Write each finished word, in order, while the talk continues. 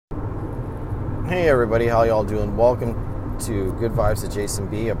Hey everybody, how y'all doing? Welcome to Good Vibes with Jason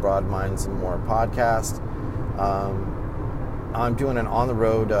B, a Broad Minds and More podcast. I'm doing an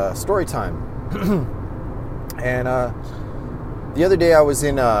on-the-road story time. And the other day I was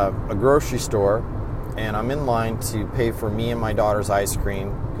in a grocery store, and I'm in line to pay for me and my daughter's ice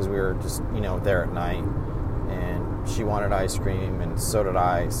cream, because we were just, there at night, and she wanted ice cream, and so did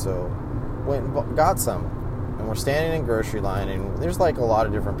I, so went and got some. And we're standing in grocery line, and there's like a lot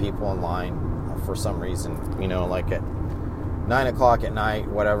of different people in line for some reason, like at 9 o'clock at night,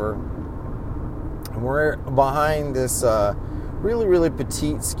 whatever. And we're behind this really, really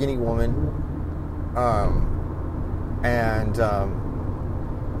petite, skinny woman.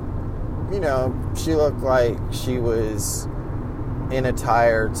 She looked like she was in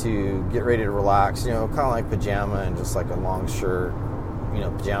attire to get ready to relax, kind of like pajama and just like a long shirt,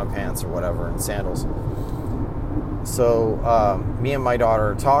 pajama pants or whatever, and sandals. So me and my daughter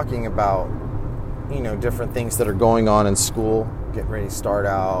are talking about different things that are going on in school, getting ready to start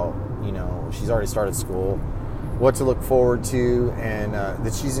out, she's already started school, what to look forward to, and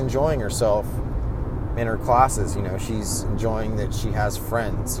that she's enjoying herself in her classes. She's enjoying that she has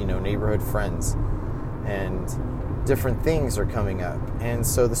friends, neighborhood friends, and different things are coming up. And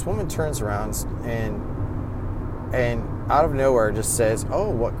so this woman turns around and out of nowhere just says, "Oh,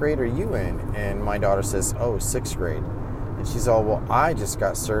 what grade are you in?" And my daughter says, "Oh, 6th grade." And she's all, "Well, I just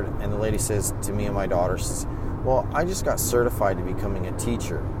got certified." And the lady says to me and my daughter, she says, "Well, I just got certified to becoming a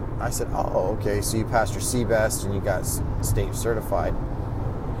teacher." I said, "Oh, okay, so you passed your CBEST and you got state certified."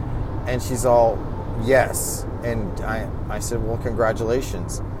 And she's all, "Yes." And I said, "Well,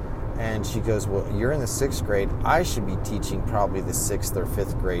 congratulations." And she goes, "Well, you're in the 6th grade. I should be teaching probably the 6th or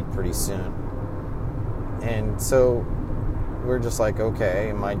 5th grade pretty soon." And so we're just like,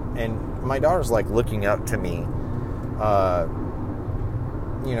 okay. And my daughter's like looking up to me,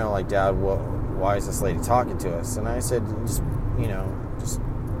 like, "Dad, why is this lady talking to us?" And I said, just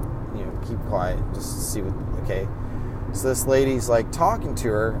keep quiet, just see what, okay. So this lady's like talking to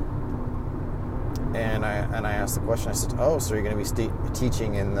her, and I asked the question. I said, "Oh, so you're going to be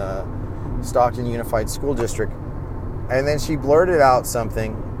teaching in the Stockton Unified School District?" And then she blurted out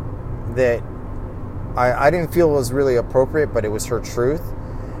something that I didn't feel was really appropriate, but it was her truth.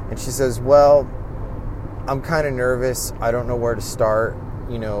 And she says, "Well, I'm kind of nervous. I don't know where to start,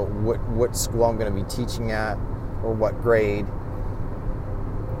 what school I'm going to be teaching at or what grade.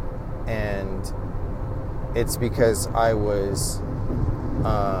 And it's because I was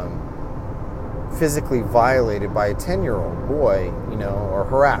physically violated by a 10-year-old boy, or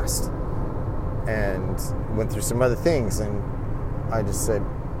harassed, and went through some other things." And I just said,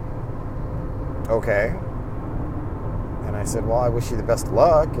 "Okay." And I said, "Well, I wish you the best of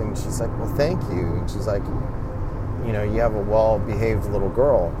luck." And she's like, "Well, thank you." And she's like, "You have a well-behaved little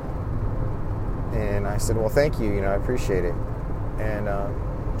girl." And I said, "Well, thank you, I appreciate it." And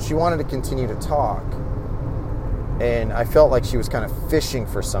she wanted to continue to talk. And I felt like she was kind of fishing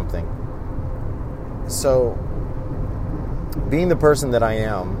for something. So, being the person that I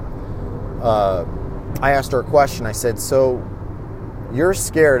am, I asked her a question. I said, "So, you're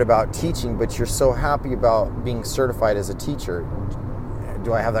scared about teaching, but you're so happy about being certified as a teacher.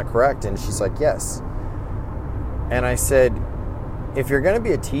 Do I have that correct?" And she's like, "Yes." And I said, "If you're going to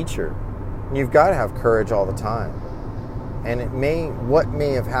be a teacher, you've got to have courage all the time. And what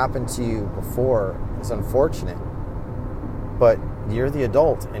may have happened to you before is unfortunate, but you're the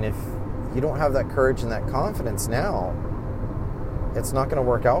adult. And if you don't have that courage and that confidence now, it's not going to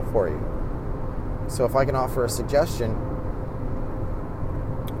work out for you. So if I can offer a suggestion,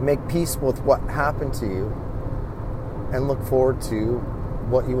 make peace with what happened to you and look forward to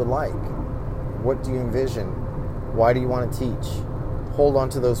what you would like. What do you envision? Why do you want to teach? Hold on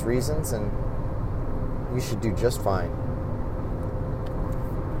to those reasons and you should do just fine."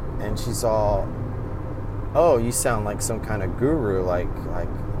 And she's all, "Oh, you sound like some kind of guru, like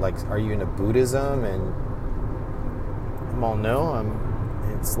are you into Buddhism?" And I'm all, "No,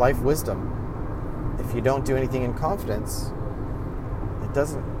 it's life wisdom. If you don't do anything in confidence, it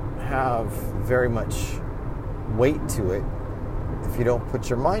doesn't have very much weight to it if you don't put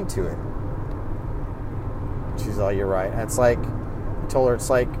your mind to it." She's all, "You're right." And I told her, it's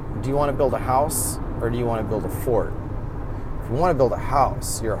like, do you want to build a house or do you want to build a fort? If you want to build a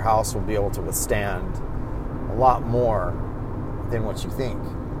house, your house will be able to withstand a lot more than what you think.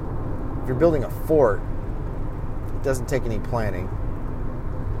 If you're building a fort, it doesn't take any planning.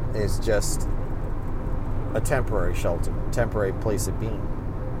 It's just a temporary shelter, temporary place of being.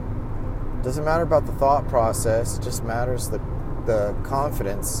 It doesn't matter about the thought process, it just matters the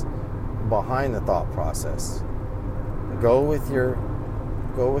confidence behind the thought process. Go with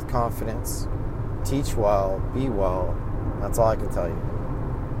confidence, teach well, be well. That's all I can tell you.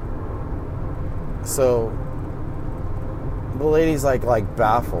 So the lady's like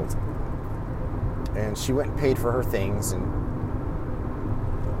baffled, and she went and paid for her things, and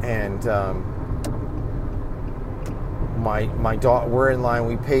my daughter, we're in line,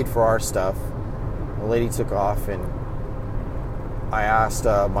 we paid for our stuff. The lady took off, and I asked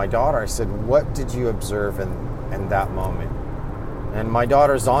my daughter, I said, what did you observe in that moment? And my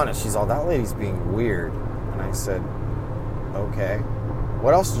daughter's honest. She's all, that lady's being weird. And I said, okay.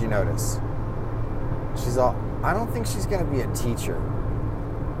 What else did you notice? She's all, I don't think she's going to be a teacher.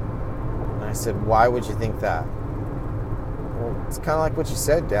 And I said, why would you think that? Well, it's kind of like what you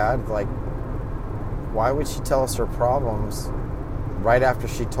said, Dad. Like, why would she tell us her problems right after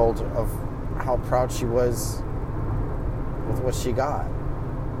she told her of how proud she was with what she got?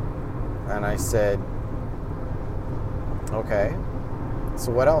 And I said, okay, so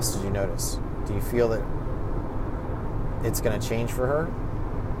what else did you notice? Do you feel that it's going to change for her?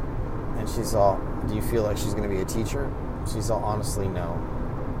 And she's all, do you feel like she's going to be a teacher? She's all, honestly, no.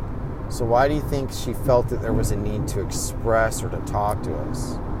 So why do you think she felt that there was a need to express or to talk to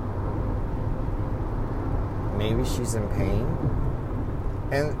us? Maybe she's in pain.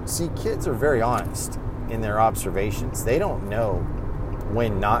 And see, kids are very honest in their observations. They don't know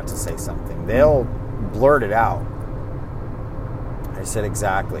when not to say something. They'll blurt it out. I said,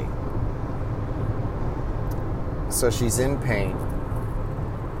 exactly. So she's in pain.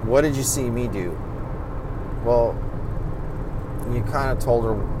 What did you see me do? Well, you kind of told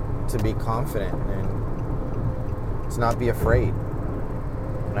her to be confident and to not be afraid.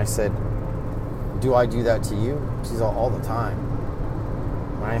 And I said, do I do that to you? She's all the time.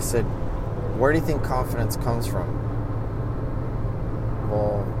 And I said, where do you think confidence comes from?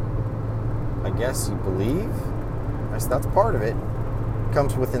 Well, I guess you believe. I said, that's part of it. It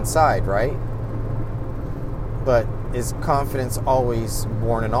comes with inside, right? But is confidence always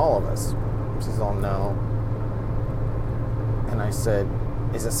born in all of us? She's all, no. And I said,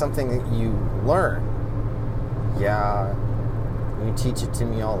 is it something that you learn? Yeah, you teach it to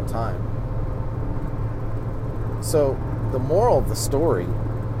me all the time. So the moral of the story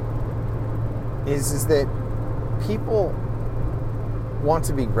is that people want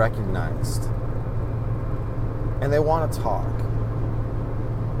to be recognized, and they want to talk,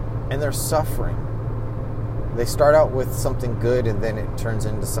 and they're suffering. They start out with something good, and then it turns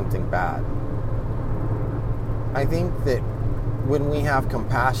into something bad. I think that when we have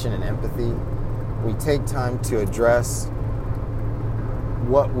compassion and empathy, we take time to address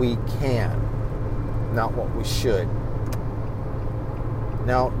what we can, not what we should.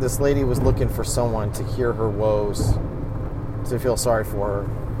 Now, this lady was looking for someone to hear her woes, to feel sorry for her.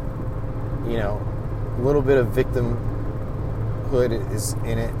 You know, a little bit of victimhood is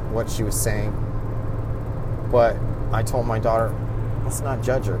in it, what she was saying. But I told my daughter, let's not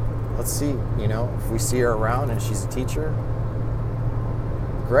judge her. Let's see, if we see her around and she's a teacher,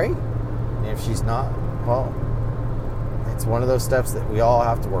 great. And if she's not, well, it's one of those steps that we all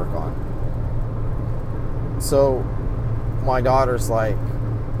have to work on. So my daughter's like,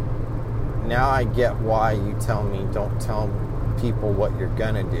 now I get why you tell me don't tell people what you're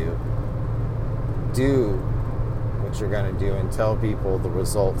gonna do. Do what you're gonna do and tell people the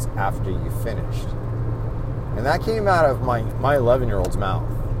results after you finished. And that came out of my 11-year-old's mouth.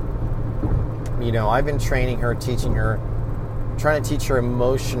 I've been training her, teaching her, trying to teach her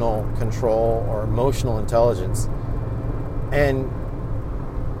emotional control or emotional intelligence. And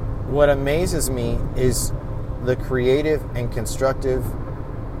what amazes me is the creative and constructive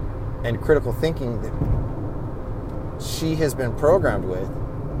and critical thinking that she has been programmed with.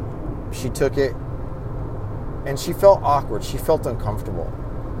 She took it and she felt awkward. She felt uncomfortable.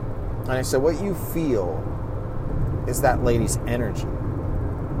 And I said, what you feel is that lady's energy,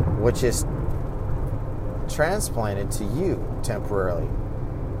 which is transplanted to you temporarily.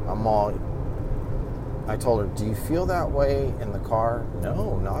 I told her, do you feel that way in the car?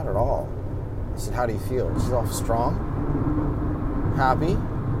 No, not at all. I said, how do you feel? She's all strong, happy.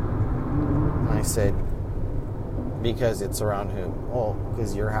 And I said, because it's around who? Oh,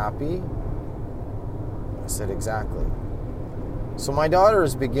 because you're happy? I said, exactly. So my daughter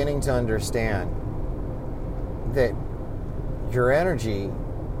is beginning to understand that your energy,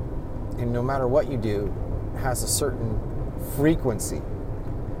 and no matter what you do, has a certain frequency.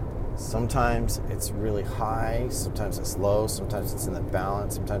 Sometimes it's really high, sometimes it's low, sometimes it's in the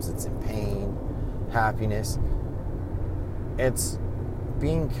balance, sometimes it's in pain, happiness. It's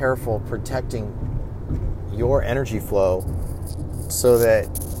being careful, protecting your energy flow so that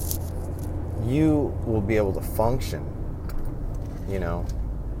you will be able to function,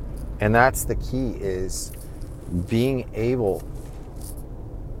 And that's the key, is being able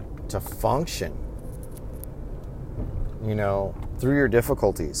to function, through your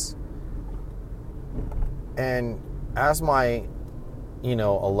difficulties. And as my,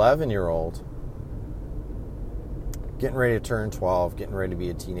 11-year-old, getting ready to turn 12, getting ready to be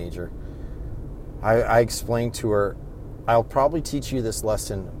a teenager, I explained to her, I'll probably teach you this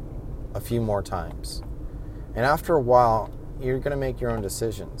lesson a few more times. And after a while, you're going to make your own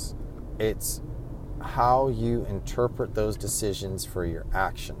decisions. It's how you interpret those decisions for your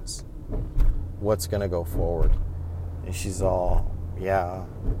actions. What's going to go forward? And she's all, yeah.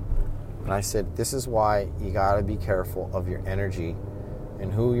 And I said, this is why you got to be careful of your energy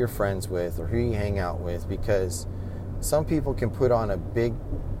and who you're friends with or who you hang out with, because some people can put on a big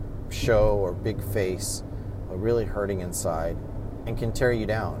show or big face, but really hurting inside, and can tear you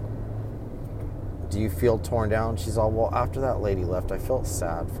down. Do you feel torn down? She's all, well, after that lady left, I felt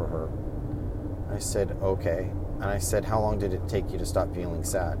sad for her. I said, okay. And I said, how long did it take you to stop feeling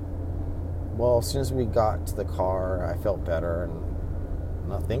sad? Well, as soon as we got to the car, I felt better and I'm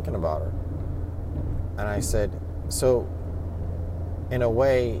not thinking about her. And I said, so in a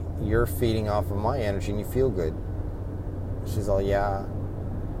way, you're feeding off of my energy and you feel good. She's all, yeah.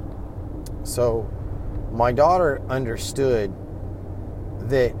 So my daughter understood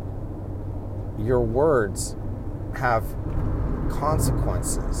that your words have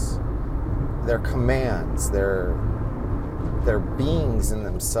consequences. They're commands. They're beings in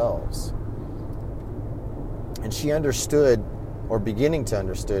themselves. And she understood, or beginning to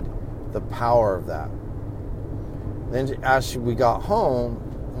understood, the power of that. Then as we got home,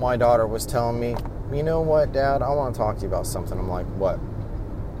 my daughter was telling me, you know what, Dad, I want to talk to you about something. I'm like, what?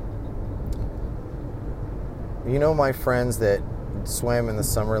 You know my friends that swam in the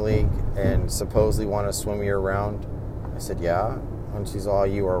summer league and supposedly want to swim year round? I said, yeah. And she's all,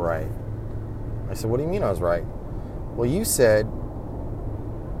 you are right. I said, what do you mean I was right? Well, you said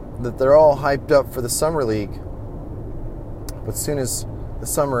that they're all hyped up for the summer league, but as soon as the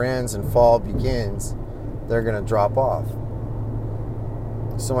summer ends and fall begins, they're going to drop off.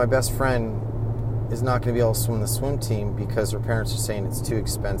 So my best friend is not going to be able to swim the swim team because her parents are saying it's too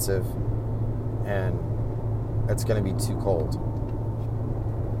expensive and it's going to be too cold.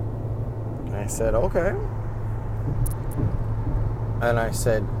 And I said, okay. And I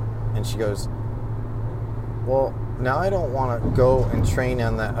said, and she goes, well, now I don't want to go and train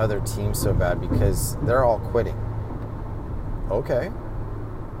on that other team so bad because they're all quitting. Okay.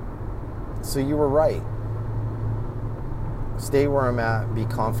 So you were right. Stay where I'm at, be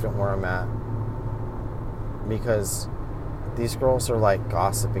confident where I'm at. Because these girls are like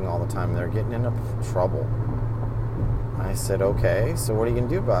gossiping all the time. They're getting into trouble. I said, okay, so what are you going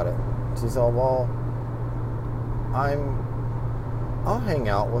to do about it? She's all, well, I'll hang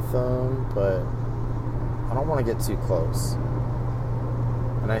out with them, but I don't want to get too close.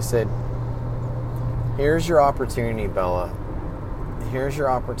 And I said, here's your opportunity, Bella. Here's your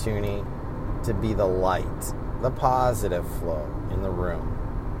opportunity to be the light, the positive flow in the room.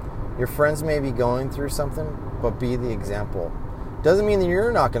 Your friends may be going through something, but be the example. Doesn't mean that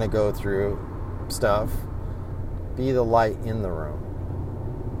you're not going to go through stuff. Be the light in the room.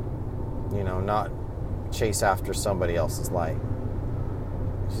 Not chase after somebody else's light.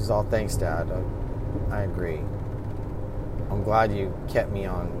 She's all, thanks, Dad. I agree. I'm glad you kept me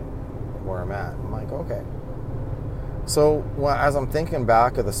on where I'm at. I'm like, okay. So as I'm thinking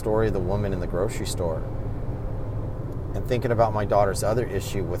back of the story of the woman in the grocery store and thinking about my daughter's other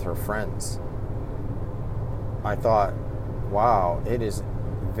issue with her friends, I thought, wow, it is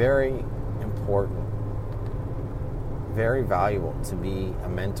very important, very valuable to be a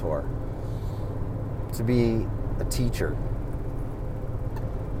mentor, to be a teacher,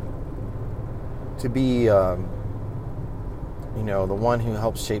 to be, the one who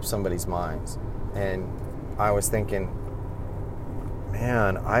helps shape somebody's minds. And I was thinking,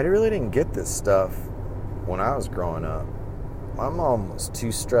 man, I really didn't get this stuff when I was growing up. My mom was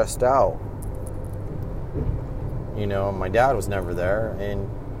too stressed out. My dad was never there. And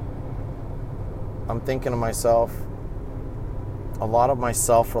I'm thinking to myself, a lot of my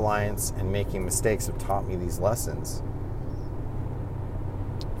self-reliance and making mistakes have taught me these lessons.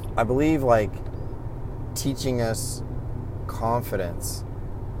 I believe, teaching us confidence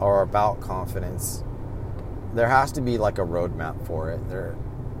or about confidence, there has to be a roadmap for it. There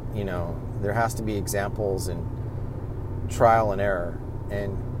has to be examples and trial and error.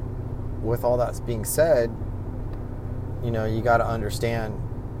 And with all that being said, you got to understand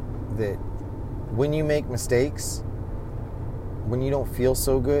that when you make mistakes, when you don't feel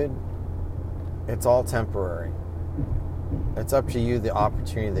so good, it's all temporary. It's up to you the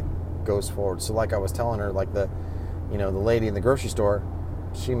opportunity goes forward. So like I was telling her, like the lady in the grocery store,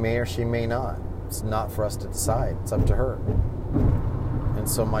 she may or she may not. It's not for us to decide. It's up to her. And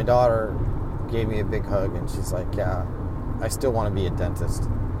so my daughter gave me a big hug, and she's like, yeah, I still want to be a dentist.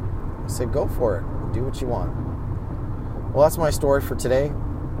 I said, go for it. Do what you want. Well, that's my story for today.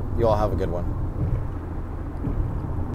 You all have a good one.